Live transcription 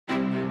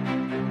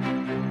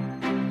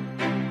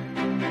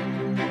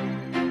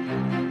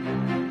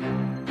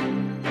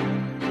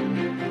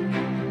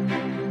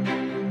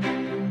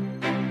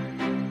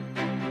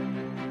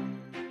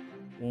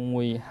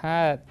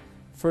had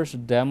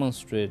first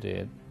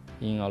demonstrated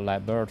in a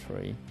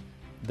laboratory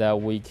that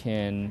we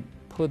can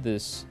put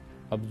this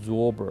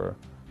absorber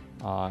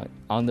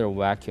under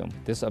vacuum.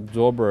 This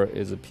absorber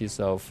is a piece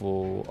of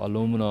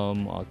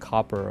aluminum or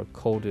copper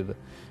coated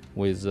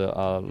with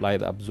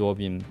light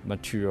absorbing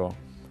material.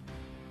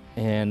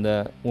 And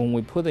when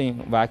we put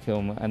in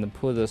vacuum and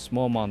put a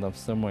small amount of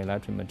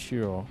thermoelectric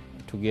material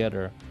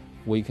together,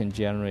 we can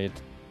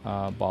generate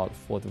about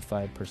 4 to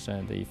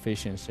 5%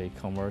 efficiency,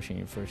 conversion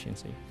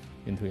efficiency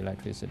into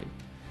electricity.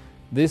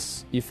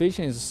 This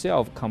efficiency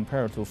itself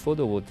compared to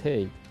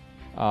photovoltaic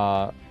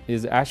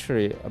is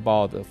actually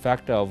about a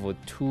factor of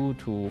 2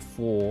 to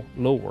 4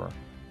 lower,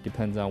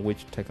 depends on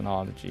which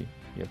technology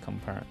you're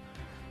comparing.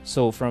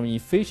 So from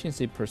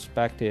efficiency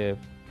perspective,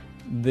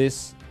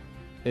 this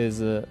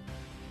is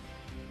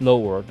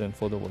lower than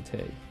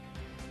photovoltaic.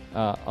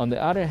 On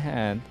the other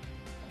hand,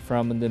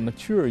 from the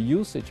material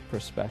usage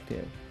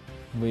perspective,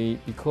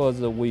 because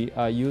we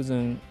are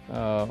using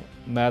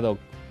metal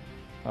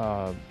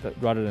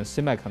rather than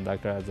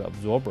semiconductor as an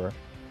absorber,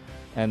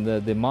 and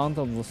the amount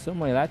of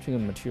thermoelectric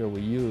material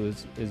we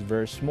use is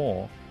very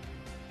small.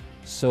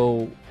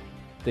 So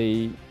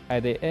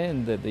at the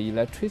end, the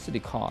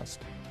electricity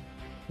cost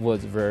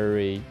was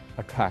very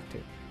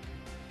attractive.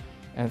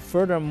 And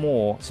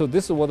furthermore, so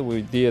this is what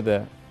we did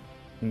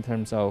in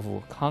terms of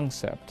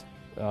concept,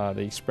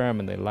 the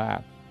experiment, the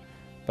lab.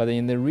 But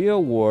in the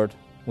real world,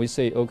 we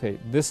say, okay,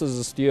 this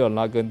is still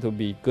not going to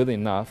be good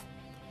enough.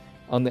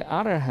 On the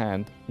other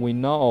hand, we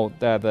know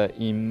that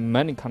in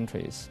many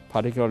countries,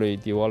 particularly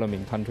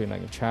developing countries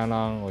like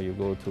China, or you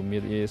go to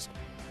Middle East,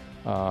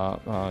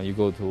 you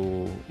go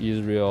to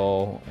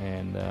Israel,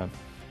 and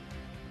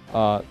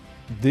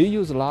they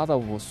use a lot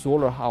of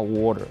solar hot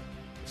water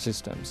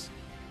systems.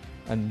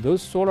 And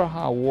those solar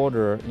hot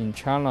water in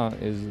China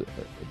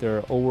there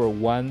are over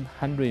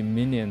 100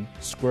 million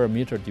square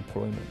meter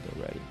deployment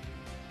already.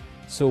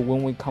 So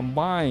when we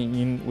combine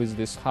in with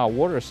this hot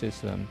water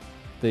system,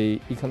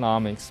 the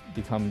economics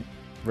become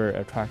very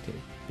attractive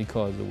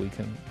because we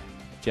can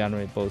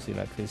generate both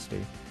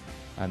electricity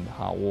and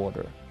hot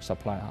water,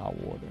 supply hot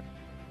water.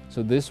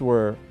 So these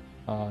were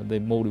the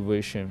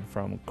motivation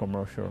from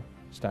commercial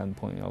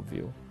standpoint of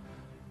view.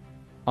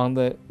 On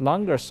the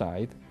longer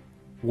side,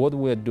 what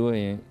we're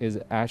doing is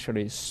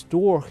actually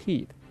store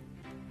heat.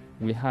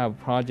 We have a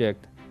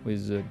project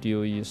with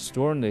DOE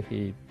storing the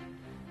heat,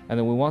 and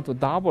we want to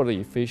double the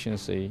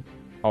efficiency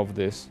of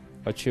this,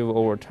 achieve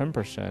over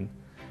 10%,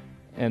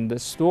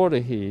 and store the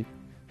heat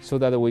so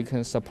that we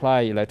can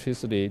supply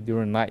electricity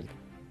during night.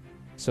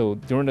 So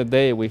during the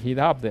day, we heat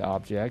up the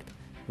object.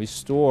 We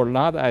store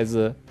not as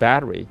a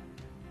battery,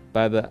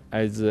 but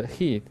as a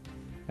heat,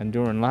 and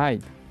during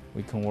night,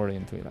 we convert it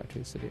into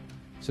electricity.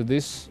 So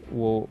this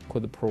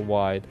could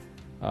provide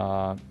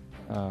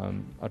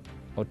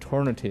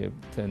alternative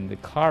to the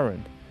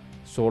current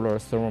solar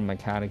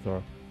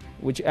thermomechanical,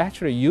 which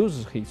actually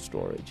uses heat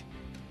storage.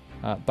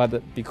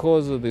 But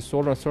because of the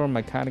solar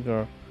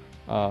thermomechanical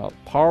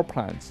power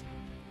plants,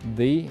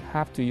 they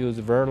have to use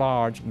very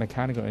large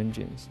mechanical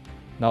engines.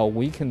 Now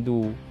we can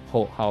do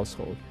whole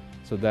household,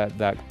 so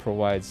that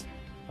provides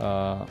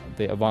the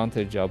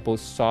advantage of both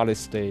solid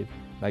state,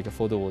 like a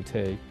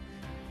photovoltaic,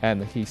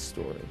 and heat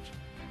storage.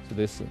 So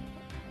this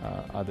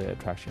are the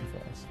attraction for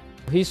us.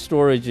 Heat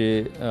storage,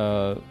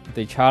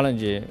 the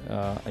challenge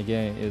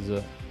again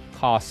is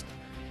cost,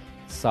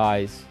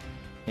 size,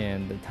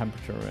 and the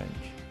temperature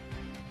range.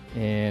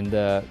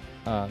 And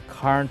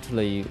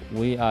currently,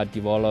 we are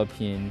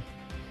developing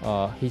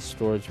heat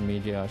storage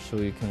media so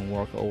you can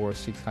work over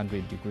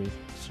 600 degrees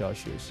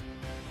Celsius.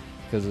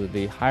 Because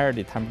the higher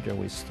the temperature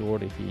we store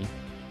the heat,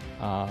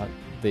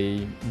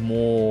 the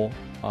more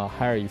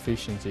higher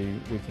efficiency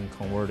we can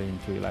convert it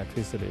into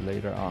electricity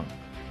later on.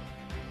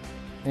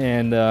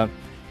 And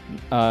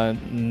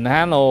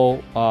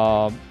nano,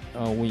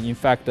 in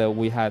fact,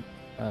 we had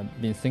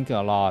been thinking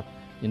a lot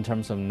in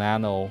terms of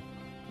nano.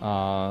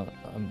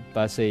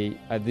 But say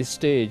at this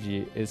stage,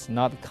 it's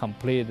not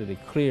completely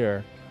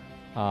clear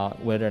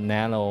whether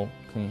nano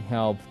can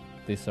help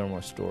the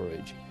thermal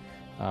storage.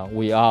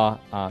 We are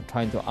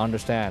trying to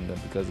understand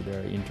because there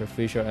are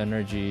interfacial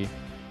energy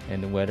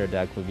and whether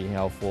that could be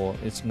helpful.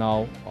 It's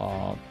now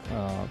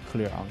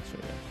clear answer.